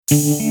I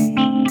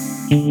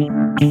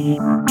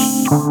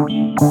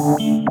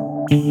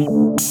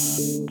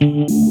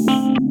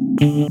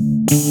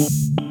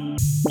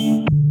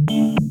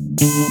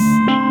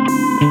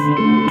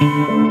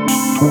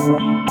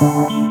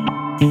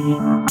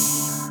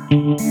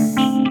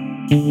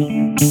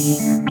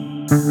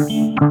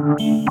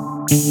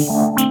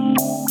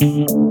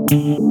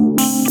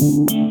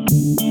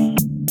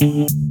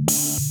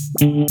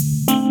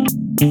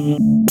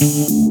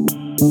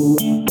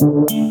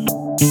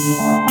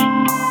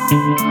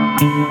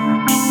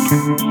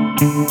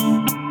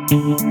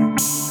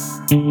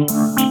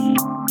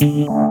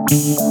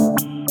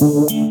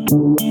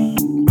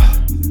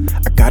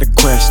got a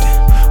question.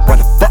 Why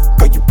the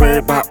fuck are you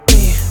worried about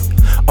me?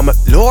 Oh my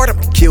lord,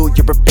 I'ma kill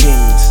your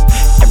opinions.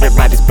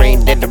 Everybody's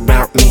brain dead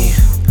around me.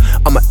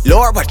 Oh my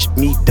lord, watch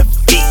me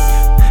defeat.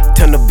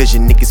 Tunnel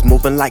vision, niggas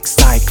moving like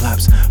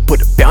Cyclops.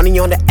 Put a bounty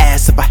on the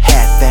ass if I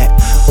had that.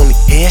 Only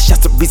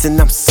headshots the reason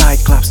I'm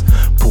Cyclops.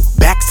 Pull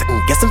back,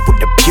 second guessing for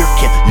the pure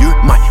can't lure.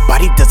 My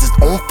body does its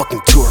own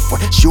fucking tour for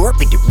sure.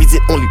 Be the reason,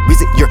 only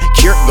reason you're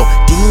here. Go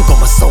dean,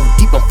 going so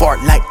deep, I'm far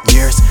like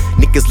years.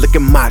 Niggas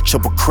looking macho,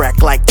 but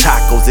crack like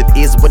tacos. It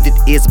is what it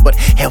is, but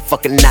hell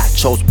fucking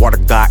nachos. Water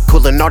god,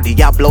 cooling all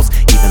Diablos.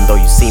 Even though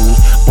you see me,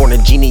 born a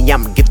genie,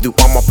 I'ma get through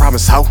all my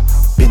problems, ho.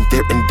 Been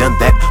there and done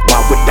that, why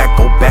would I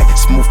go back?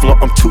 Smooth flow,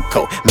 I'm too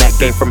cold. Mad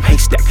game from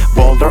Haystack,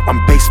 baller,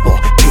 I'm baseball.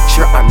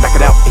 Picture, I knock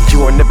it out, and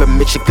you are never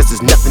mentioned, cause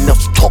there's nothing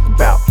else to talk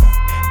about.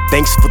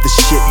 Thanks for the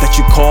shit that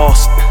you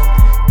caused.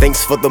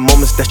 Thanks for the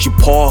moments that you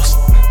paused.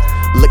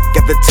 Look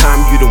at the time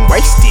you done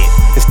wasted,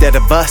 instead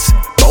of us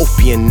both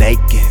being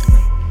naked.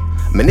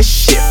 Man, this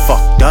shit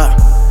fucked up.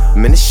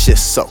 Man, this shit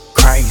so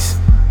crazy.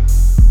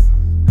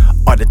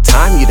 All the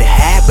time you done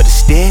had, but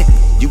instead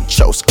you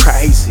chose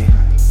crazy.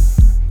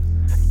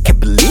 Can't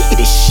believe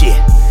this shit.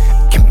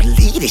 Can't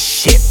believe this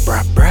shit,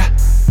 bruh.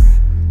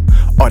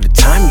 All the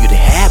time you done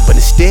had, but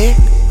instead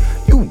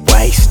you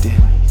wasted.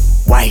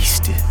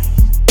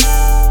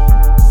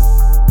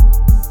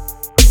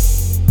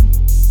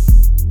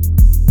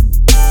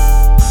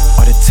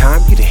 All the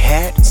time you done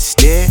had,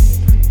 instead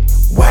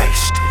wasted.